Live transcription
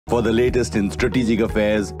For the latest in strategic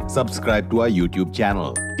affairs, subscribe to our YouTube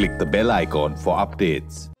channel. Click the bell icon for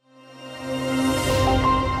updates.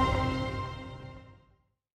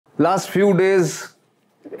 Last few days,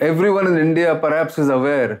 everyone in India perhaps is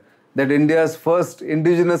aware that India's first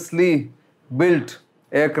indigenously built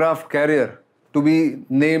aircraft carrier, to be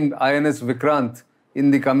named INS Vikrant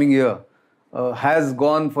in the coming year, has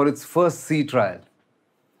gone for its first sea trial.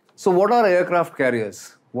 So what are aircraft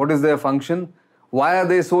carriers? What is their function? Why are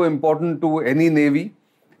they so important to any navy?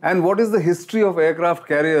 And what is the history of aircraft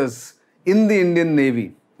carriers in the Indian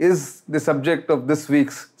Navy is the subject of this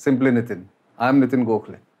week's Simply Nitin. I am Nitin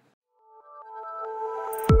Gokhale.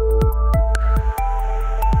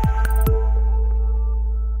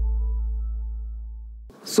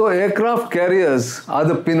 So aircraft carriers are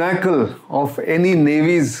the pinnacle of any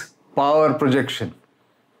navy's power projection.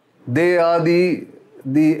 They are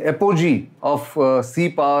the apogee of sea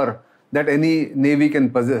power that any navy can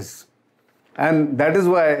possess. And that is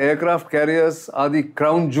why aircraft carriers are the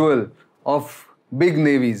crown jewel of big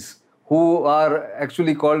navies, who are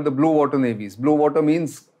actually called the blue water navies. Blue water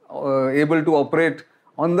means able to operate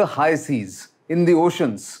on the high seas, in the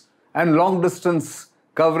oceans, and long distance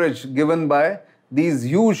coverage given by these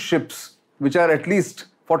huge ships, which are at least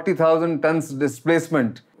 40,000 tons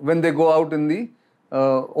displacement when they go out in the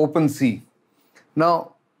open sea.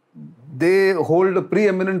 Now, they hold a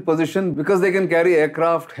preeminent position because they can carry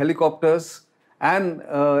aircraft, helicopters, and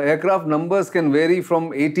aircraft numbers can vary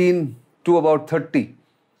from 18 to about 30.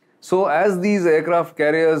 So as these aircraft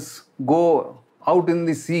carriers go out in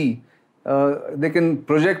the sea, they can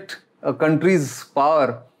project a country's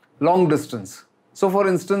power long distance. So for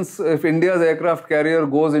instance, if India's aircraft carrier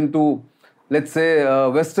goes into, let's say,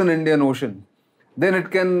 Western Indian Ocean, then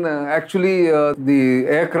it can the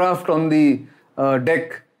aircraft on the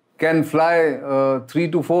deck can fly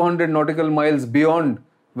 300 to 400 nautical miles beyond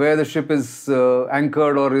where the ship is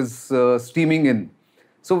anchored or is steaming in.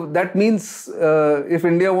 So that means if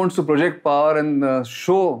India wants to project power and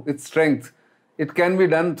show its strength, it can be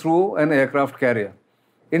done through an aircraft carrier.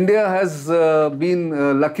 India has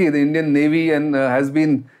been lucky, the Indian Navy, and has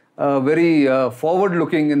been very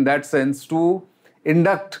forward-looking in that sense to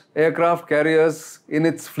induct aircraft carriers in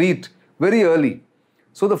its fleet very early.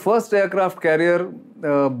 So the first aircraft carrier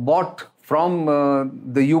bought from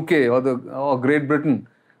the UK or Great Britain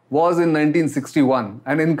was in 1961.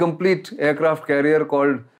 An incomplete aircraft carrier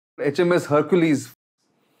called HMS Hercules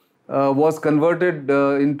was converted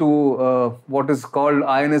into what is called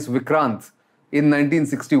INS Vikrant in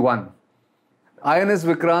 1961. INS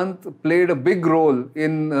Vikrant played a big role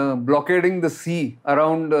in blockading the sea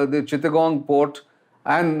around the Chittagong port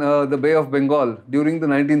and the Bay of Bengal during the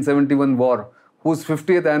 1971 war, whose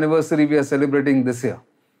 50th anniversary we are celebrating this year.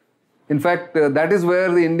 In fact, that is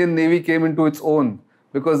where the Indian Navy came into its own,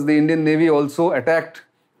 because the Indian Navy also attacked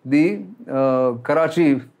the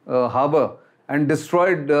Karachi harbour and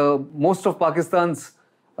destroyed most of Pakistan's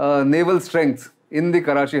naval strength in the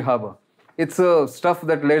Karachi harbour. It's stuff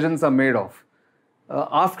that legends are made of.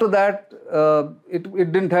 After that, it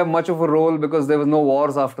didn't have much of a role because there was no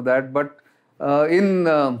wars after that. But in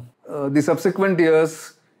the subsequent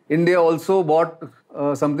years, India also bought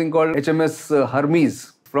something called HMS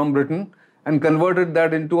Hermes from Britain and converted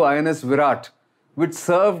that into INS Virat, which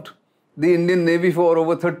served the Indian Navy for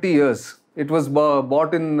over 30 years. It was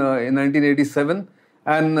bought in 1987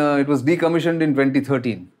 and it was decommissioned in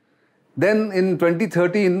 2013. Then in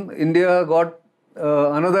 2013, India got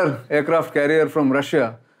another aircraft carrier from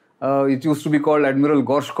Russia. It used to be called Admiral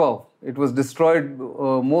Gorshkov. It was destroyed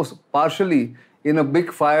most partially in a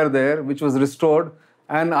big fire there, which was restored,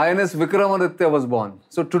 and INS Vikramaditya was born.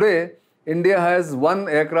 So today, India has one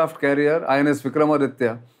aircraft carrier, INS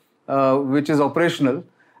Vikramaditya, which is operational,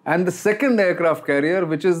 and the second aircraft carrier,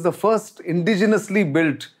 which is the first indigenously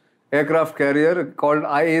built aircraft carrier called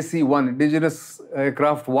IAC-1, Indigenous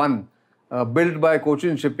Aircraft 1, built by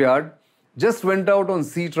Cochin Shipyard, just went out on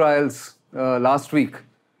sea trials last week.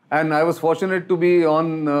 And I was fortunate to be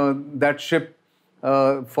on that ship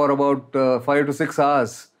for about 5 to 6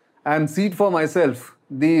 hours and see it for myself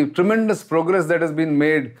the tremendous progress that has been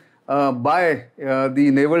made by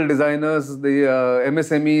the naval designers, the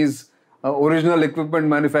MSMEs, original equipment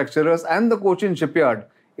manufacturers, and the Cochin Shipyard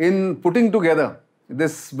in putting together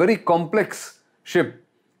this very complex ship.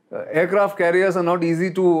 Aircraft carriers are not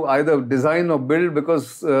easy to either design or build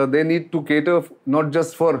because they need to cater not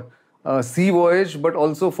just for sea voyage but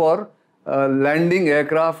also for landing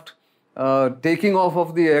aircraft, taking off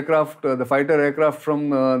of the aircraft, the fighter aircraft from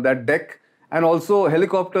that deck, and also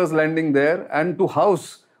helicopters landing there, and to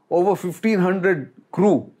house over 1,500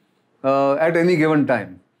 crew at any given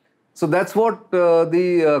time. So that's what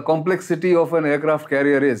the complexity of an aircraft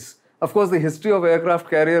carrier is. Of course, the history of aircraft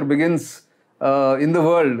carrier begins in the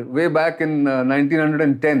world way back in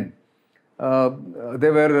 1910.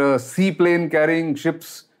 There were seaplane carrying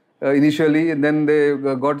ships initially, and then they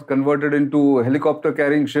got converted into helicopter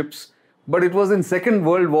carrying ships. But it was in Second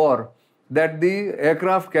World War that the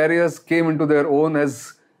aircraft carriers came into their own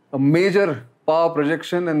as a major power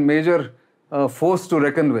projection and major force to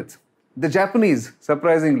reckon with. The Japanese,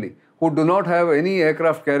 surprisingly, who do not have any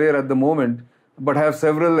aircraft carrier at the moment, but have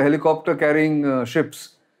several helicopter carrying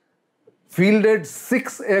ships, fielded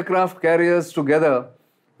 6 aircraft carriers together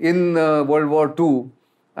in World War II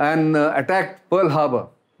and attacked Pearl Harbor,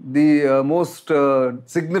 the most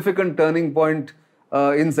significant turning point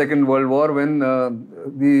in Second World War, when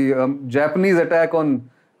the Japanese attack on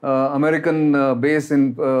American base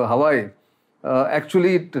in Hawaii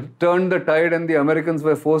actually turned the tide, and the Americans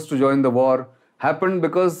were forced to join the war. Happened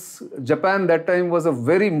because Japan that time was a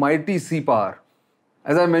very mighty sea power.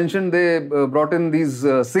 As I mentioned, they brought in these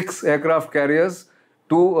 6 aircraft carriers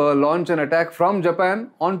to launch an attack from Japan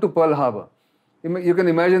onto Pearl Harbor. You can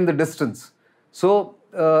imagine the distance. So,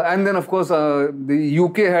 and then of course, the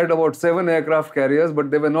UK had about 7 aircraft carriers, but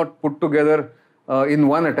they were not put together in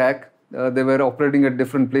one attack. They were operating at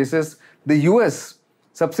different places. The US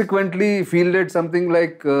subsequently fielded something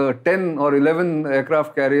like 10 or 11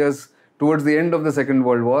 aircraft carriers towards the end of the Second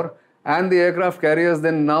World War. And the aircraft carriers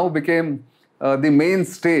then now became the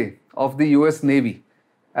mainstay of the US Navy.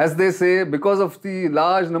 As they say, because of the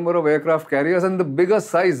large number of aircraft carriers and the bigger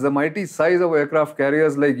size, the mighty size of aircraft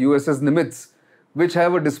carriers like USS Nimitz, which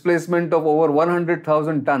have a displacement of over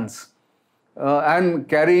 100,000 tons and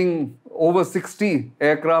carrying over 60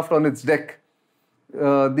 aircraft on its deck,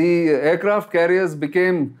 the aircraft carriers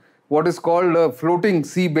became what is called a floating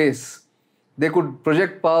sea base. They could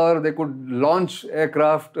project power, they could launch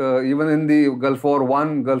aircraft even in the Gulf War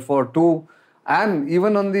I, Gulf War II, and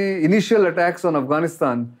even on the initial attacks on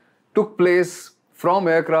Afghanistan took place from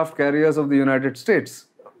aircraft carriers of the United States,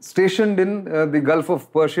 stationed in the Gulf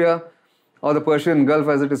of Persia, or the Persian Gulf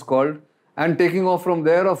as it is called, and taking off from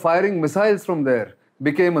there or firing missiles from there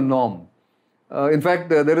became a norm. In fact,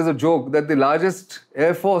 there is a joke that the largest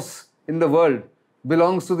air force in the world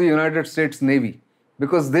belongs to the United States Navy,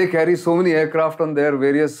 because they carry so many aircraft on their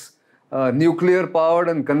various nuclear-powered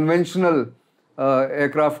and conventional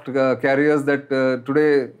aircraft carriers that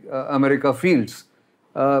today America fields.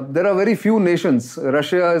 There are very few nations.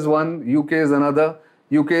 Russia is one, UK is another.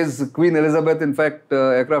 UK's Queen Elizabeth, in fact,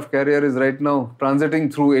 aircraft carrier is right now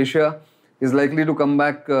transiting through Asia, is likely to come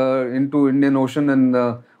back into Indian Ocean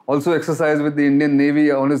and also exercise with the Indian Navy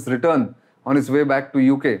on its return, on its way back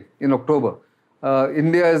to UK in October.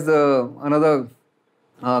 India is another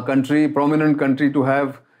country, prominent country to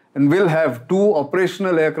have, and will have 2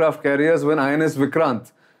 operational aircraft carriers when INS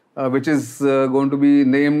Vikrant, which is going to be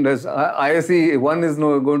named as ISE 1 is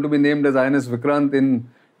going to be named as INS Vikrant in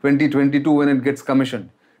 2022 when it gets commissioned.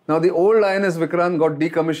 Now, the old INS Vikrant got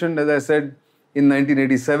decommissioned, as I said, in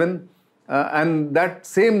 1987, and that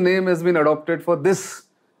same name has been adopted for this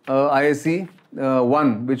ISE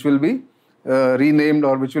 1, which will be renamed,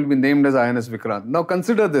 or which will be named as INS Vikrant. Now,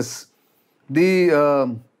 consider this.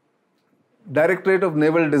 The Directorate of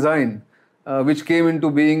Naval Design, which came into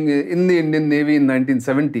being in the Indian Navy in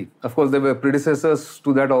 1970. Of course, there were predecessors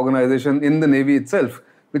to that organization in the Navy itself,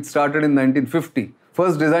 which started in 1950.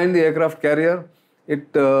 First designed the aircraft carrier. It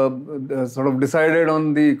sort of decided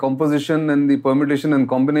on the composition and the permutation and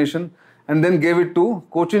combination, and then gave it to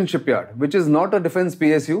Cochin Shipyard, which is not a defense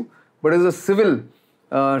PSU, but is a civil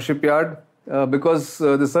shipyard, because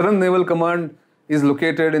the Southern Naval Command is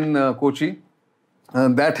located in Kochi.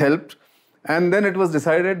 That helped. And then it was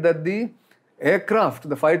decided that the aircraft,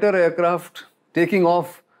 the fighter aircraft taking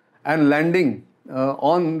off and landing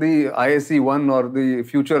on the ISE 1 or the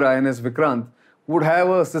future INS Vikrant would have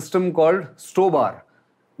a system called STOBAR,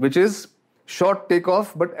 which is short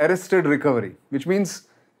takeoff but arrested recovery, which means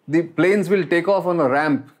the planes will take off on a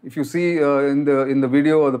ramp. If you see in the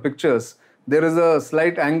video or the pictures, there is a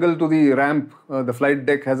slight angle to the ramp. The flight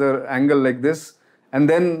deck has an angle like this, and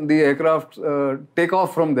then the aircraft take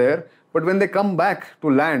off from there. But when they come back to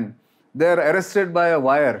land, they are arrested by a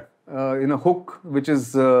wire in a hook, which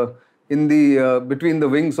is in the between the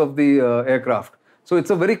wings of the aircraft. So it's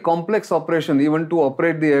a very complex operation even to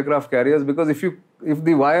operate the aircraft carriers, because if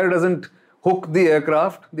the wire doesn't hook the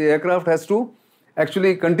aircraft has to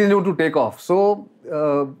actually continue to take off. So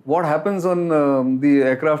what happens on the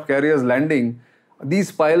aircraft carriers landing,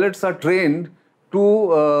 these pilots are trained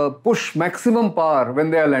to push maximum power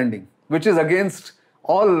when they are landing, which is against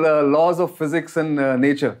all laws of physics and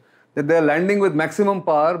nature. that they're landing with maximum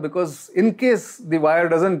power, because in case the wire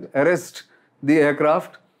doesn't arrest the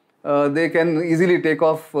aircraft, they can easily take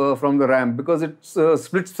off from the ramp, because it's a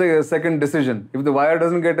split-second decision. If the wire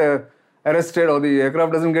doesn't get arrested or the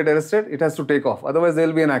aircraft doesn't get arrested, it has to take off. Otherwise, there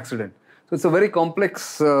will be an accident. So it's a very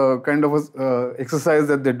complex kind of exercise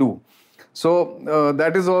that they do. So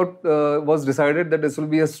that is what was decided, that this will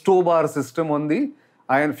be a stow bar system on the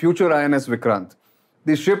future INS Vikrant.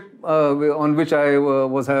 The ship on which I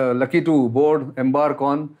was lucky to embark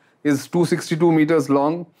on, is 262 meters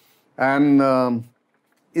long and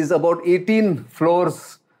is about 18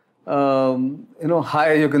 floors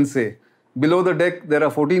high, you can say. Below the deck, there are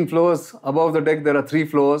 14 floors. Above the deck, there are 3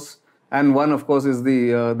 floors. And one, of course, is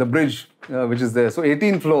the bridge, which is there. So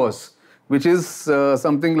 18 floors, which is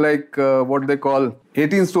something like what they call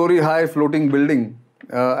 18-story high floating building.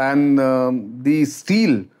 And the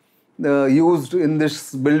steel used in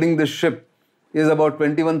building this ship is about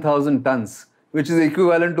 21,000 tons, which is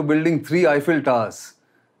equivalent to building 3 Eiffel Towers.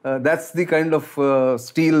 That's the kind of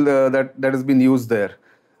steel that has been used there.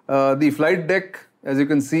 The flight deck, as you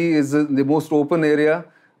can see, is the most open area,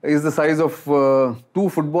 is the size of 2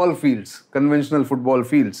 football fields, conventional football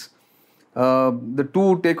fields. The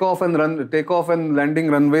 2 takeoff and landing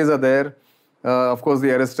runways are there. Of course, the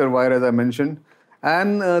arrestor wire, as I mentioned.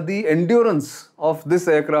 And the endurance of this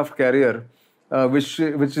aircraft carrier, which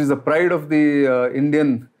is the pride of the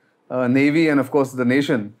Indian Navy and, of course, the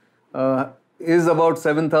nation, is about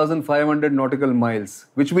 7,500 nautical miles,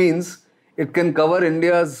 which means it can cover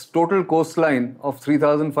India's total coastline of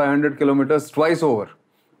 3,500 kilometers twice over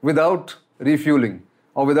without refueling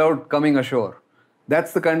or without coming ashore.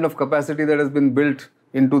 That's the kind of capacity that has been built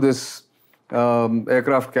into this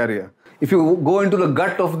aircraft carrier. If you go into the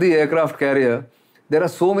gut of the aircraft carrier, there are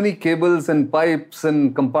so many cables and pipes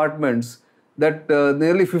and compartments that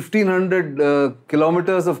nearly 1,500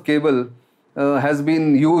 kilometers of cable has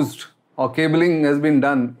been used, or cabling has been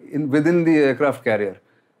done within the aircraft carrier.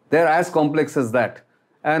 They're as complex as that.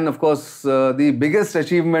 And of course, the biggest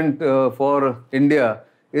achievement for India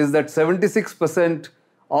is that 76%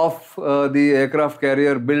 of the aircraft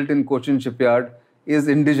carrier built in Cochin Shipyard is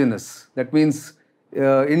indigenous. That means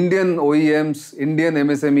Indian OEMs, Indian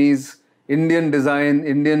MSMEs, Indian design,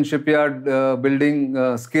 Indian shipyard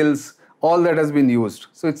building skills, all that has been used.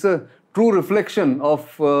 So it's a true reflection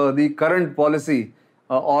of the current policy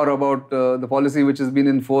or about the policy which has been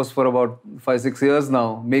in force for about 5-6 years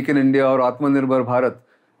now, Make in India or Atmanirbhar Bharat,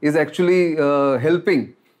 is actually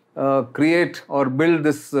helping create or build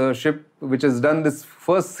this ship, which has done this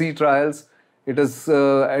first sea trials. It has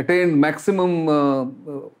attained maximum,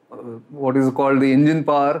 what is called the engine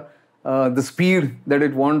power, the speed that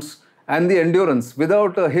it wants, and the endurance.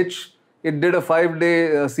 Without a hitch, it did a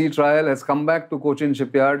 5-day sea trial, has come back to Cochin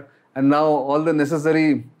Shipyard, and now all the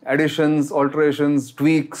necessary additions, alterations,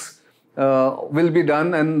 tweaks will be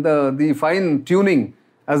done, and the fine tuning,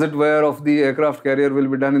 as it were, of the aircraft carrier will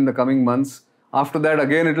be done in the coming months. After that,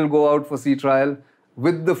 again, it will go out for sea trial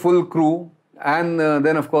with the full crew, and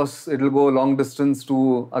then, of course, it will go long distance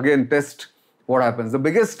to, again, test what happens. The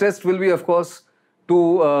biggest test will be, of course,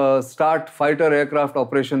 to start fighter aircraft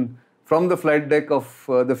operation from the flight deck of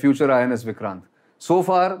the future INS Vikrant. So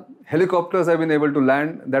far, helicopters have been able to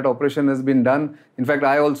land. That operation has been done. In fact,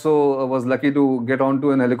 I also was lucky to get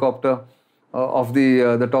onto an helicopter of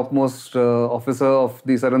the topmost officer of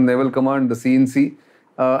the Southern Naval Command, the CNC,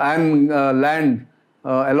 and land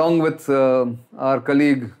along with our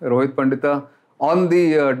colleague Rohit Pandita on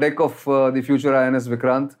the deck of the future INS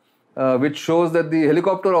Vikrant, which shows that the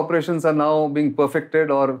helicopter operations are now being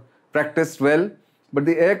perfected or practiced well, but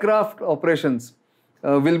the aircraft operations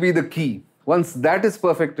will be the key. Once that is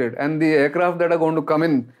perfected, and the aircraft that are going to come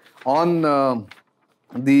in on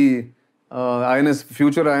the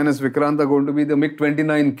future INS Vikrant are going to be the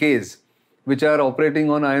MiG-29Ks, which are operating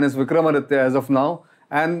on INS Vikramaditya as of now,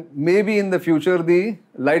 and maybe in the future the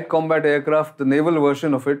light combat aircraft, the naval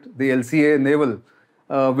version of it, the LCA naval,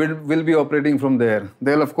 will be operating from there.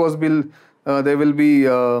 There of course there will be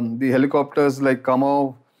the helicopters like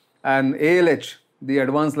Kamau, and ALH, the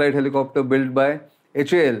advanced light helicopter built by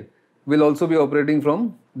HAL, will also be operating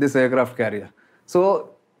from this aircraft carrier. So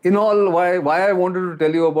in all, why I wanted to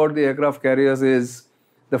tell you about the aircraft carriers is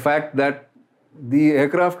the fact that the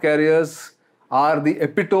aircraft carriers are the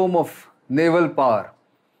epitome of naval power.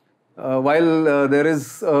 While there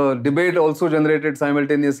is a debate also generated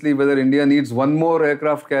simultaneously whether India needs one more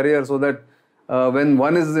aircraft carrier so that when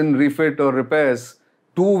one is in refit or repairs,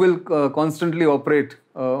 2 will constantly operate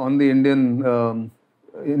on the Indian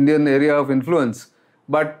area of influence.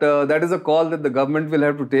 But that is a call that the government will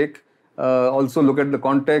have to take. Also look at the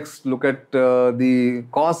context, look at the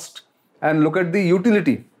cost, and look at the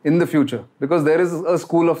utility in the future. Because there is a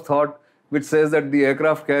school of thought which says that the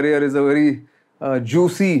aircraft carrier is a very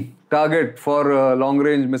juicy target for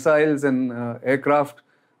long-range missiles and aircraft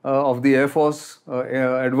of the Air Force,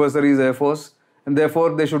 adversaries' Air Force, and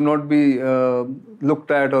therefore they should not be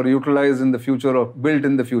looked at or utilized in the future or built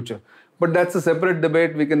in the future. But that's a separate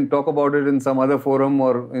debate. We can talk about it in some other forum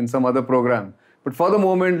or in some other program. But for the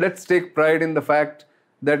moment, let's take pride in the fact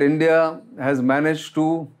that India has managed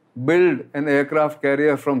to build an aircraft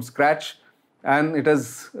carrier from scratch, and it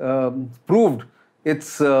has proved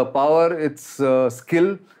its power, its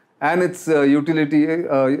skill, and its utility,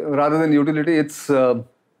 rather than utility, its the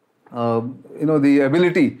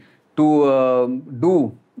ability to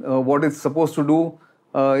do what it's supposed to do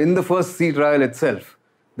in the first sea trial itself.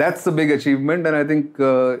 That's the big achievement, and I think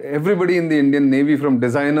everybody in the Indian Navy, from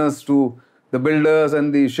designers to the builders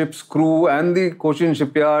and the ship's crew and the Cochin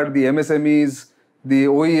Shipyard, the MSMEs, the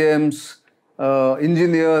OEMs,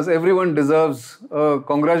 engineers, everyone deserves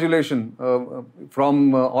congratulations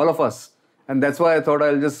from all of us. And that's why I thought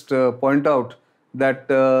I'll just point out that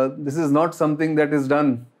this is not something that is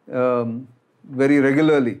done very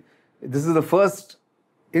regularly. This is the first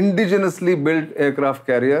indigenously built aircraft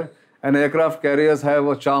carrier, and aircraft carriers have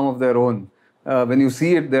a charm of their own. When you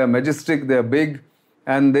see it, they are majestic, they are big,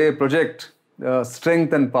 and they project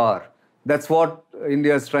strength and power. That's what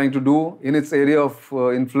India is trying to do in its area of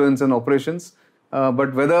influence and operations.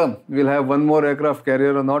 But whether we'll have one more aircraft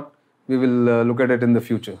carrier or not, we will look at it in the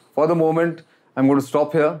future. For the moment, I'm going to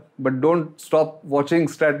stop here, but don't stop watching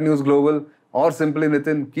StratNewsGlobal or Simply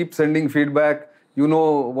Nitin. Keep sending feedback. You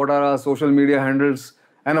know what are our social media handles.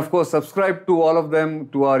 And of course, subscribe to all of them,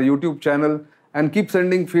 to our YouTube channel, and keep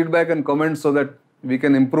sending feedback and comments so that we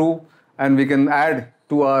can improve and we can add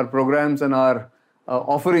to our programs and our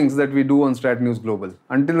offerings that we do on StratNewsGlobal.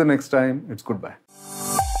 Until the next time, it's goodbye.